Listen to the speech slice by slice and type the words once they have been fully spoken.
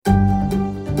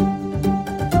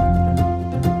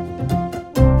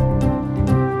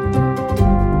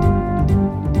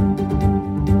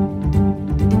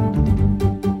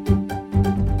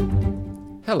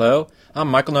Hello, I'm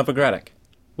Michael Novogradac.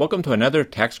 Welcome to another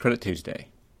Tax Credit Tuesday.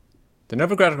 The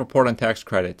Novogradac Report on Tax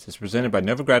Credits is presented by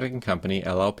Novogradac & Company,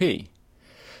 LLP.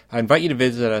 I invite you to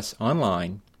visit us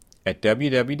online at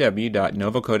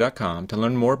www.novoco.com to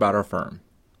learn more about our firm.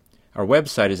 Our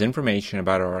website is information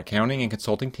about our accounting and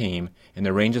consulting team and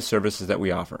the range of services that we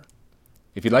offer.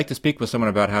 If you'd like to speak with someone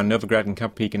about how Novogradac &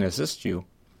 Company can assist you,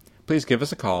 please give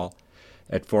us a call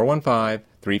at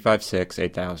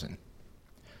 415-356-8000.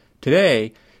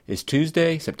 Today is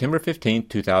Tuesday, September 15,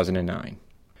 2009.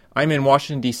 I'm in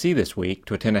Washington, D.C. this week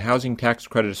to attend a Housing Tax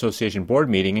Credit Association board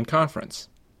meeting and conference.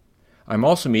 I'm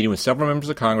also meeting with several members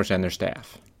of Congress and their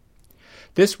staff.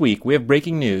 This week, we have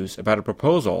breaking news about a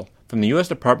proposal from the U.S.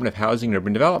 Department of Housing and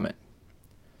Urban Development.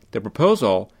 The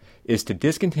proposal is to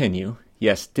discontinue,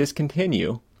 its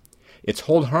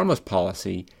hold harmless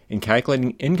policy in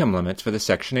calculating income limits for the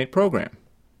Section 8 program.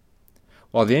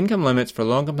 While the income limits for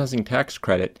low-income housing tax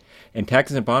credit and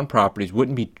tax-exempt bond properties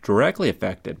wouldn't be directly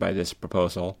affected by this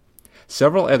proposal,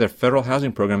 several other federal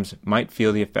housing programs might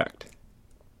feel the effect.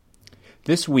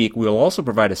 This week, we will also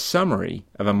provide a summary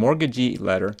of a mortgagee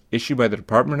letter issued by the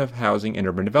Department of Housing and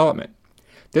Urban Development.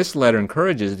 This letter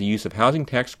encourages the use of housing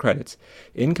tax credits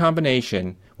in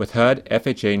combination with HUD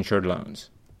FHA-insured loans.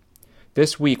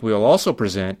 This week, we will also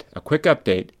present a quick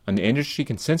update on the industry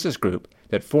consensus group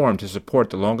that formed to support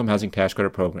the Low-Income Housing Tax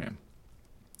Credit Program.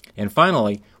 And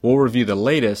finally, we'll review the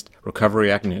latest Recovery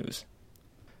Act news.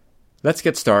 Let's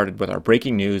get started with our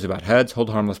breaking news about HUD's hold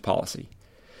harmless policy.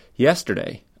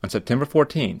 Yesterday, on September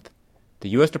 14th, the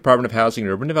U.S. Department of Housing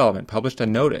and Urban Development published a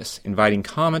notice inviting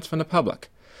comments from the public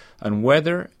on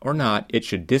whether or not it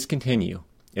should discontinue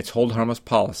its hold harmless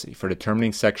policy for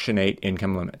determining Section 8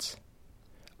 income limits.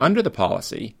 Under the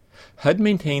policy, HUD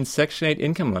maintains Section 8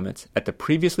 income limits at the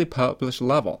previously published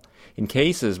level in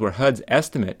cases where HUD's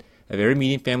estimate of area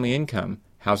median family income,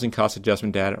 housing cost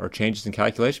adjustment data, or changes in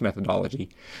calculation methodology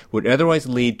would otherwise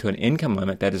lead to an income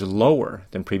limit that is lower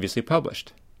than previously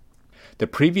published. The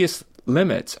previous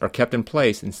limits are kept in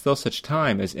place until such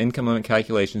time as income limit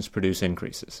calculations produce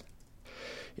increases.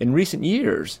 In recent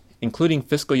years, including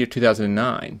fiscal year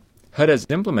 2009, HUD has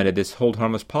implemented this hold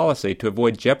harmless policy to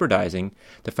avoid jeopardizing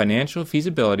the financial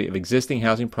feasibility of existing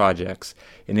housing projects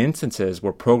in instances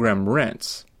where program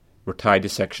rents were tied to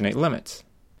Section 8 limits.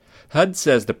 HUD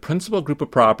says the principal group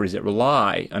of properties that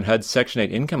rely on HUD's Section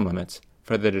 8 income limits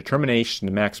for the determination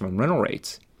of maximum rental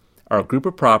rates are a group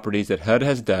of properties that HUD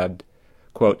has dubbed,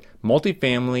 quote,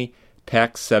 multifamily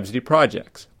tax subsidy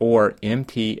projects, or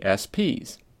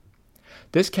MTSPs.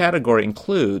 This category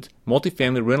includes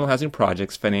multifamily rental housing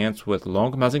projects financed with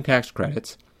low-income housing tax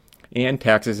credits and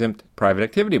tax-exempt private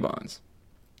activity bonds.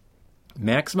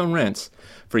 Maximum rents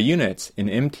for units in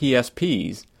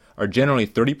MTSPs are generally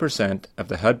 30% of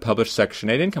the HUD-published Section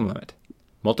 8 income limit,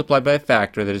 multiplied by a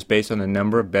factor that is based on the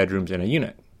number of bedrooms in a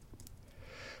unit.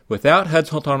 Without HUD's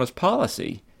hold harmless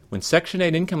policy, when Section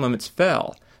 8 income limits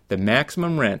fell, the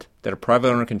maximum rent that a private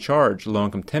owner can charge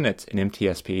low-income tenants in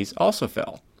MTSPs also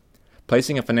fell,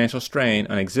 placing a financial strain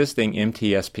on existing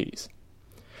MTSPs.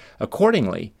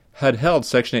 Accordingly, HUD held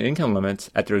Section 8 income limits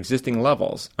at their existing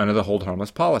levels under the hold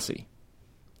harmless policy.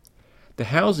 The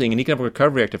Housing and Economic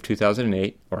Recovery Act of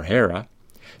 2008, or HERA,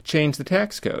 changed the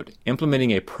tax code,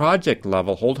 implementing a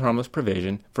project-level hold harmless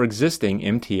provision for existing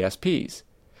MTSPs.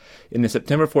 In the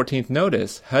September 14th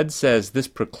notice, HUD says this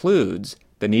precludes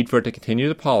the need for it to continue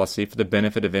the policy for the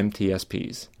benefit of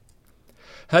MTSPs.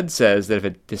 HUD says that if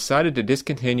it decided to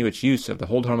discontinue its use of the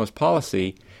hold harmless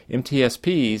policy,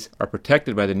 MTSPs are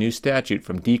protected by the new statute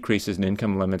from decreases in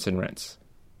income limits and rents.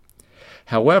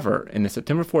 However, in the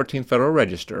September 14th Federal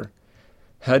Register,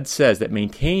 HUD says that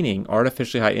maintaining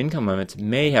artificially high income limits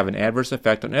may have an adverse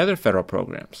effect on other federal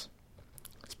programs.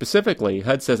 Specifically,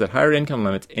 HUD says that higher income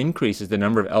limits increases the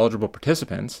number of eligible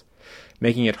participants,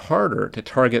 making it harder to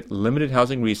target limited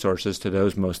housing resources to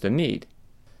those most in need.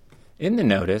 In the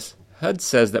notice, HUD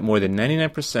says that more than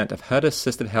 99% of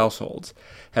HUD-assisted households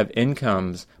have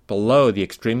incomes below the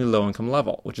extremely low-income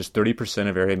level, which is 30%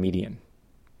 of area median.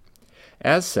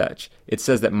 As such, it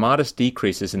says that modest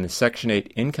decreases in the Section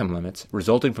 8 income limits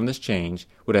resulting from this change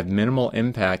would have minimal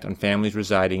impact on families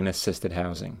residing in assisted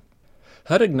housing.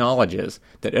 HUD acknowledges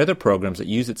that other programs that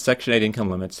use its Section 8 income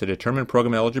limits to determine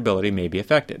program eligibility may be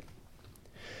affected.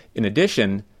 In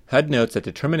addition, HUD notes that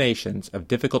determinations of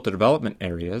difficult-to-development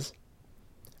areas,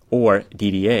 or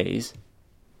DDAs,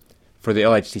 for the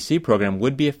LHTC program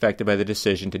would be affected by the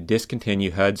decision to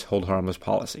discontinue HUD's hold harmless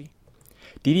policy.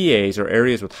 DDAs are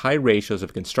areas with high ratios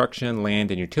of construction, land,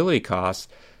 and utility costs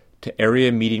to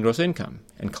area median gross income,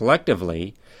 and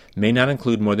collectively may not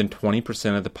include more than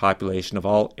 20% of the population of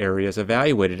all areas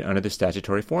evaluated under the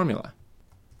statutory formula.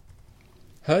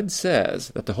 HUD says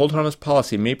that the hold harmless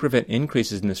policy may prevent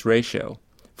increases in this ratio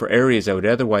for areas that would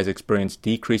otherwise experience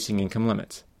decreasing income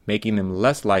limits, making them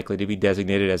less likely to be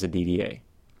designated as a DDA.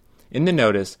 In the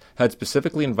notice, HUD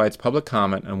specifically invites public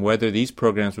comment on whether these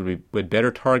programs would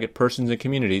better target persons and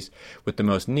communities with the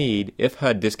most need if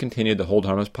HUD discontinued the hold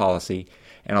harmless policy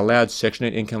and allowed Section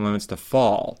 8 income limits to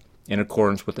fall in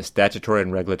accordance with the statutory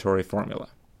and regulatory formula.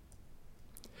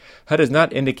 HUD has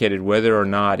not indicated whether or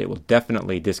not it will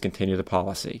definitely discontinue the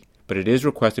policy, but it is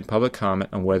requesting public comment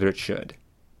on whether it should.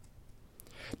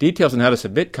 Details on how to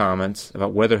submit comments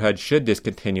about whether HUD should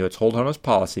discontinue its hold harmless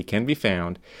policy can be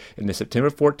found in the September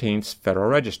 14th Federal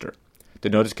Register. The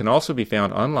notice can also be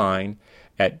found online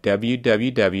at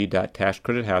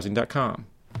www.taxcredithousing.com.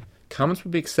 Comments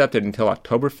will be accepted until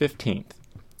October 15th.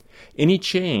 Any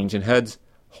change in HUD's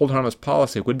hold harmless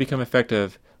policy would become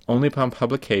effective only upon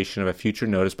publication of a future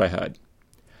notice by HUD.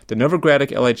 The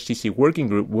Novogradac LHTC Working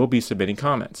Group will be submitting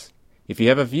comments. If you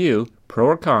have a view, pro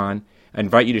or con, I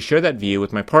invite you to share that view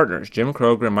with my partners, Jim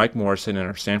Kroger and Mike Morrison, in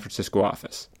our San Francisco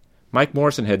office. Mike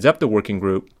Morrison heads up the working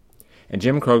group, and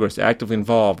Jim Kroger is actively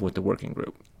involved with the working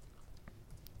group.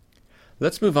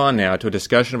 Let's move on now to a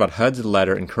discussion about HUD's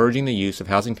letter encouraging the use of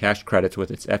housing tax credits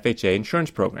with its FHA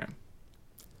insurance program.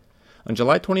 On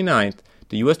July 29th,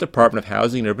 the U.S. Department of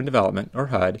Housing and Urban Development, or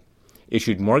HUD,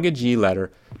 issued Mortgagee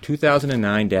Letter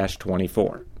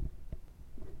 2009-24.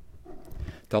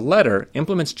 The letter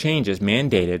implements changes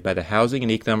mandated by the Housing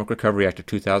and Economic Recovery Act of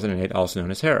 2008, also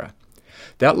known as HERA.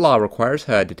 That law requires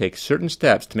HUD to take certain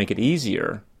steps to make it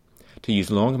easier to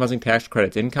use low-income housing tax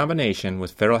credits in combination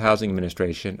with Federal Housing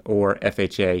Administration, or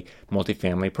FHA,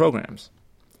 multifamily programs.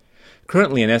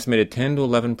 Currently, an estimated 10 to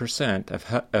 11% of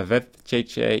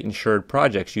FHA-insured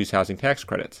projects use housing tax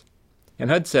credits, and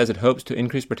HUD says it hopes to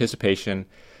increase participation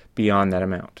beyond that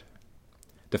amount.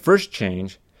 The first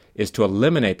change is to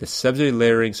eliminate the subsidy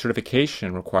layering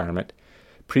certification requirement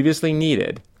previously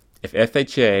needed if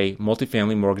FHA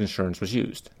multifamily mortgage insurance was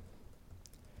used.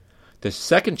 The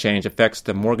second change affects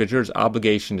the mortgagor's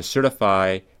obligation to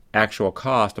certify actual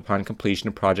cost upon completion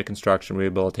of project construction,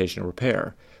 rehabilitation, or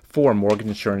repair for mortgage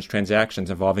insurance transactions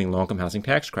involving low-income housing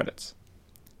tax credits.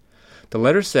 The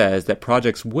letter says that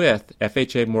projects with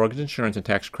FHA mortgage insurance and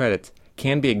tax credits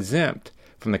can be exempt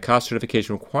from the cost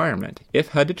certification requirement if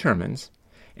HUD determines,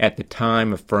 at the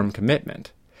time of firm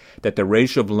commitment, that the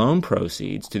ratio of loan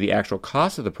proceeds to the actual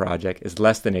cost of the project is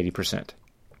less than 80%.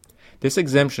 This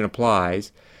exemption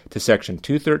applies to Section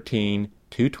 213,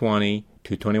 220,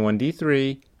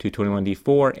 221D3,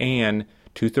 221D4, and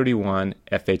 231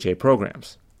 FHA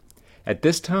programs. At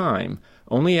this time,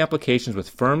 only applications with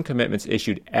firm commitments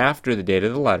issued after the date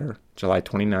of the letter, July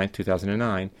 29,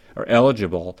 2009, are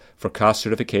eligible for cost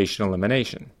certification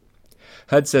elimination.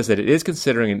 HUD says that it is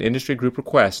considering an industry group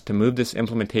request to move this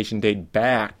implementation date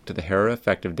back to the HERA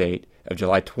effective date of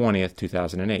July 20,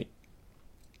 2008.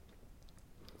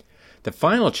 The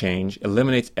final change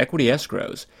eliminates equity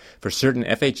escrows for certain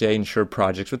FHA-insured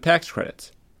projects with tax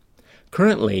credits.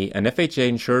 Currently, an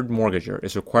FHA-insured mortgagor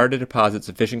is required to deposit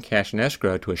sufficient cash in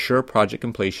escrow to assure project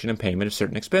completion and payment of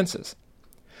certain expenses.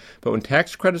 But when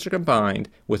tax credits are combined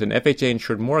with an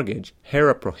FHA-insured mortgage,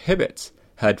 HERA prohibits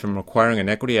HUD from requiring an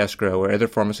equity escrow or other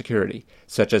form of security,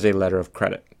 such as a letter of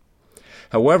credit.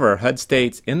 However, HUD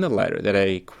states in the letter that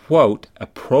a, quote,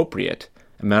 appropriate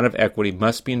amount of equity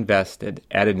must be invested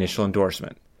at initial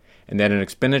endorsement, and that an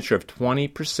expenditure of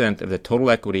 20% of the total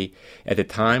equity at the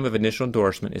time of initial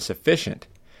endorsement is sufficient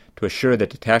to assure that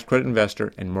the tax credit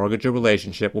investor and mortgagor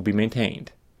relationship will be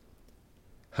maintained.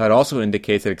 HUD also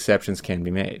indicates that exceptions can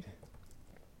be made.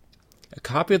 A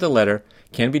copy of the letter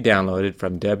can be downloaded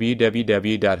from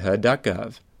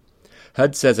www.hud.gov.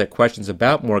 HUD says that questions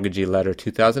about Mortgagee Letter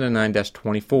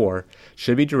 2009-24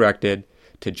 should be directed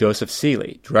to Joseph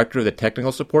Seeley, Director of the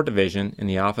Technical Support Division in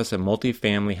the Office of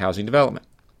Multifamily Housing Development.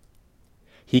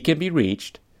 He can be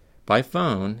reached by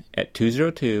phone at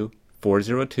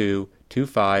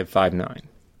 202-402-2559.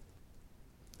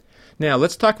 Now,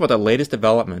 let's talk about the latest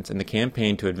developments in the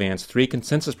campaign to advance 3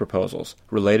 consensus proposals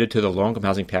related to the low-income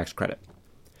housing tax credit.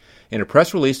 In a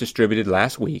press release distributed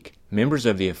last week, members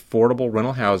of the Affordable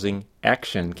Rental Housing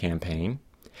Action campaign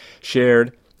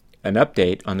shared an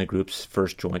update on the group's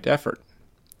first joint effort.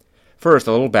 First,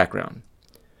 a little background.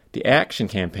 The Action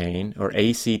campaign, or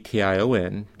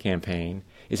ACTION campaign,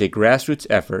 is a grassroots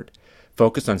effort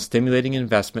focused on stimulating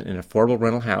investment in affordable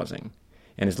rental housing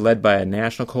and is led by a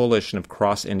national coalition of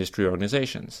cross-industry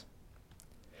organizations.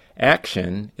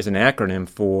 ACTION is an acronym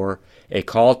for A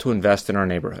Call to Invest in Our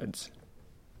Neighborhoods.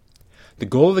 The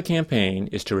goal of the campaign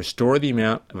is to restore the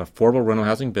amount of affordable rental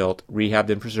housing built, rehabbed,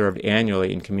 and preserved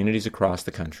annually in communities across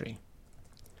the country.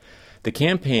 The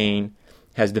campaign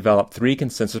has developed 3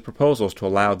 consensus proposals to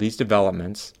allow these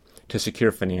developments to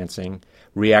secure financing,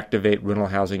 reactivate rental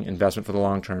housing investment for the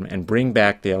long term, and bring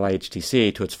back the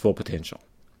LIHTC to its full potential.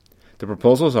 The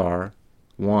proposals are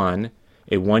 1.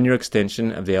 A 1-year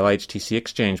extension of the LIHTC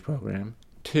exchange program,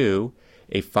 2.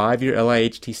 A 5-year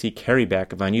LIHTC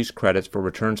carryback of unused credits for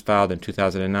returns filed in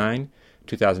 2009,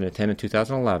 2010, and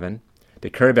 2011. The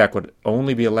carryback would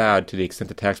only be allowed to the extent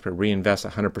the taxpayer reinvests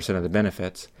 100% of the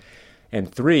benefits.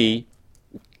 And 3.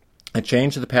 A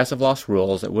change to the passive loss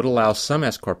rules that would allow some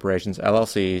S corporations,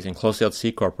 LLCs, and closely held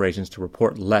C corporations to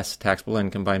report less taxable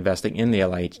income by investing in the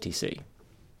LIHTC.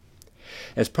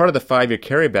 As part of the 5-year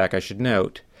carryback, I should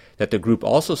note that the group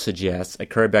also suggests a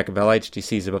carryback of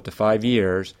LIHTCs of up to 5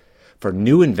 years for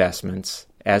new investments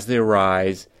as they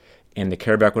arise, and the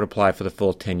carryback would apply for the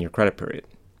full 10-year credit period.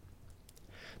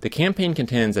 The campaign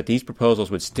contends that these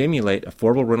proposals would stimulate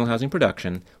affordable rental housing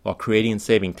production while creating and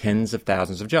saving tens of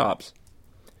thousands of jobs.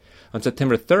 On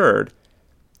September 3rd,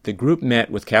 the group met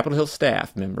with Capitol Hill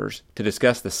staff members to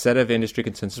discuss the set of industry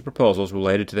consensus proposals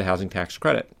related to the housing tax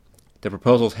credit. The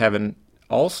proposals have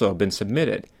also been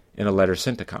submitted in a letter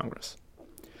sent to Congress.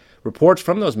 Reports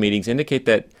from those meetings indicate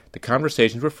that the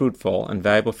conversations were fruitful and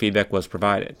valuable feedback was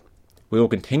provided. We will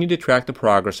continue to track the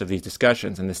progress of these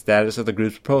discussions and the status of the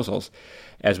group's proposals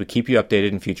as we keep you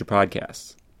updated in future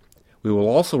podcasts. We will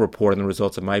also report on the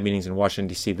results of my meetings in Washington,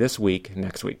 D.C. this week and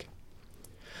next week.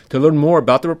 To learn more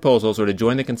about the proposals or to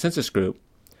join the consensus group,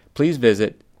 please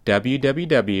visit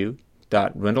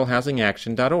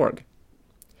www.rentalhousingaction.org.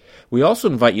 We also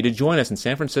invite you to join us in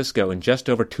San Francisco in just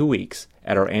over 2 weeks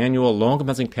at our annual Low-Income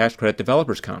Housing Tax Credit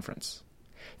Developers Conference.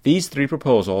 These 3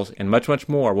 proposals and much, much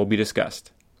more will be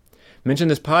discussed. Mention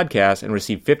this podcast and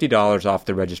receive $50 off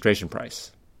the registration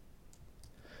price.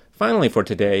 Finally, for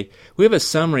today, we have a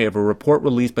summary of a report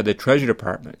released by the Treasury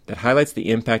Department that highlights the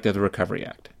impact of the Recovery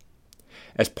Act.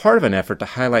 As part of an effort to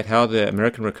highlight how the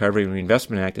American Recovery and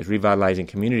Reinvestment Act is revitalizing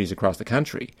communities across the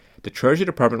country, the Treasury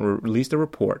Department released a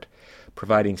report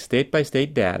providing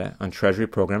state-by-state data on Treasury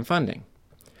program funding.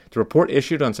 The report,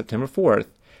 issued on September 4th,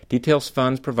 details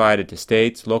funds provided to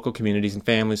states, local communities, and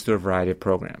families through a variety of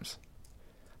programs.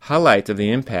 Highlights of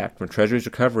the impact from Treasury's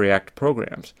Recovery Act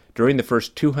programs during the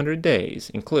first 200 days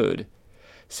include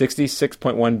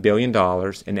 $66.1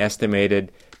 billion in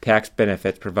estimated tax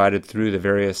benefits provided through the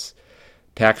various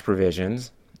tax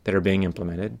provisions that are being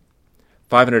implemented,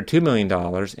 $502 million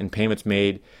in payments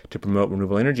made to promote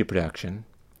renewable energy production,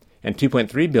 and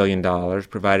 $2.3 billion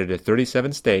provided to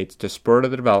 37 states to spur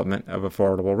the development of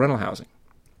affordable rental housing.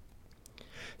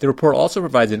 The report also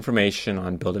provides information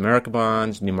on Build America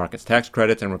bonds, New Markets tax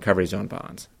credits, and Recovery Zone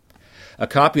bonds. A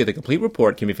copy of the complete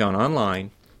report can be found online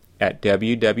at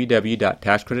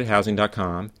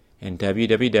www.taxcredithousing.com and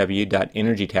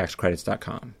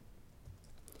www.energytaxcredits.com.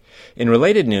 In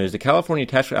related news, the California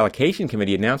Tax Credit Allocation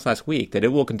Committee announced last week that it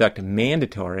will conduct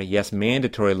mandatory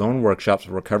loan workshops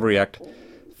for Recovery Act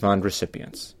fund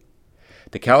recipients.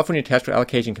 The California Tax Credit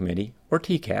Allocation Committee, or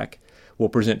TCAC, will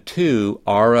present 2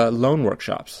 ARA loan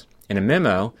workshops. In a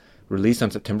memo released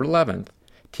on September 11th,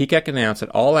 TCAC announced that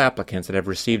all applicants that have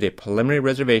received a preliminary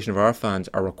reservation of ARA funds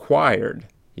are required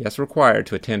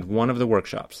to attend one of the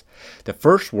workshops. The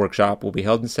first workshop will be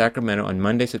held in Sacramento on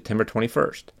Monday, September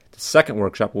 21st. The second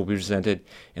workshop will be presented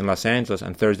in Los Angeles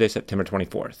on Thursday, September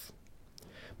 24th.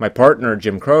 My partner,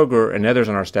 Jim Kroger, and others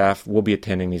on our staff will be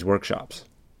attending these workshops.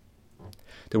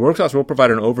 The workshops will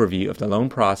provide an overview of the loan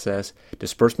process,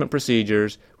 disbursement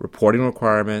procedures, reporting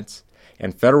requirements,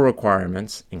 and federal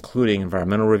requirements, including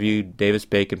environmental review,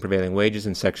 Davis-Bacon prevailing wages,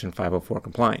 and Section 504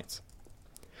 compliance.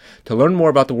 To learn more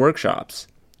about the workshops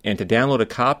and to download a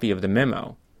copy of the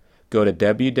memo, go to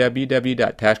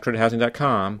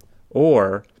www.taxcredithousing.com,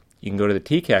 or you can go to the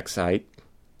TCAC site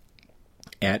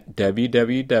at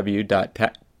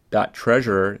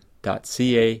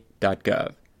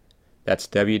www.treasurer.ca.gov. That's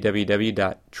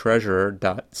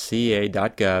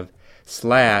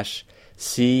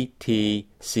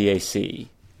www.treasurer.ca.gov/CTCAC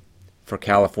for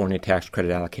California Tax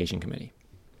Credit Allocation Committee.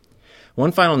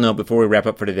 One final note before we wrap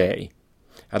up for today.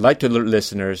 I'd like to alert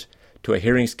listeners to a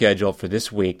hearing scheduled for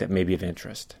this week that may be of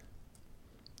interest.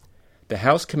 The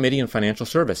House Committee on Financial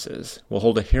Services will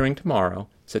hold a hearing tomorrow,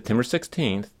 September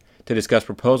 16th, to discuss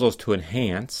proposals to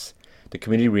enhance the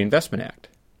Community Reinvestment Act.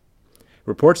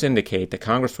 Reports indicate that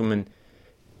Congresswoman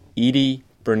Edie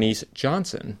Bernice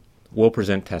Johnson will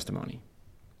present testimony.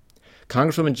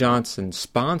 Congresswoman Johnson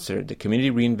sponsored the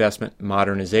Community Reinvestment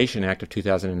Modernization Act of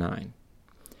 2009.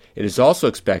 It is also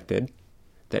expected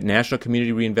that National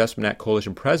Community Reinvestment Act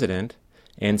Coalition President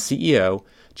and CEO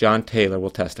John Taylor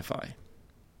will testify.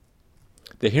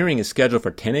 The hearing is scheduled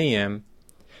for 10 a.m.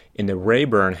 in the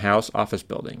Rayburn House office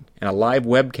building, and a live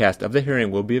webcast of the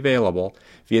hearing will be available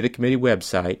via the committee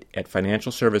website at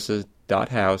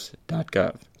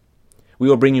financialservices.house.gov. We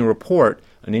will bring you a report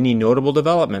on any notable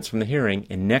developments from the hearing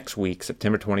in next week's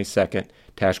September 22nd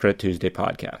Tax Credit Tuesday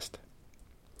podcast.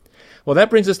 Well, that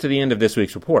brings us to the end of this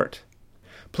week's report.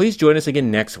 Please join us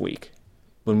again next week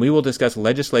when we will discuss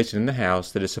legislation in the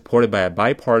House that is supported by a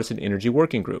bipartisan energy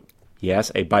working group.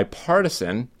 Yes, a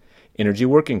bipartisan energy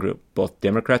working group, both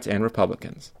Democrats and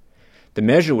Republicans. The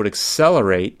measure would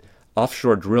accelerate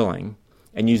offshore drilling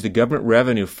and use the government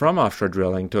revenue from offshore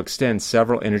drilling to extend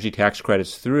several energy tax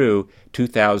credits through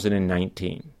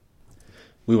 2019.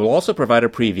 We will also provide a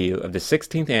preview of the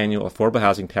 16th Annual Affordable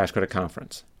Housing Tax Credit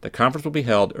Conference. The conference will be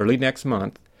held early next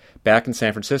month back in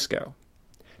San Francisco.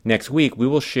 Next week, we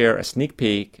will share a sneak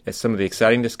peek at some of the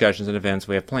exciting discussions and events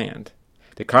we have planned.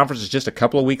 The conference is just a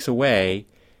couple of weeks away,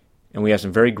 and we have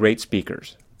some very great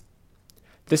speakers.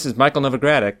 This is Michael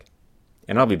Novogradac,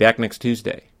 and I'll be back next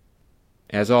Tuesday.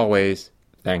 As always,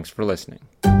 thanks for listening.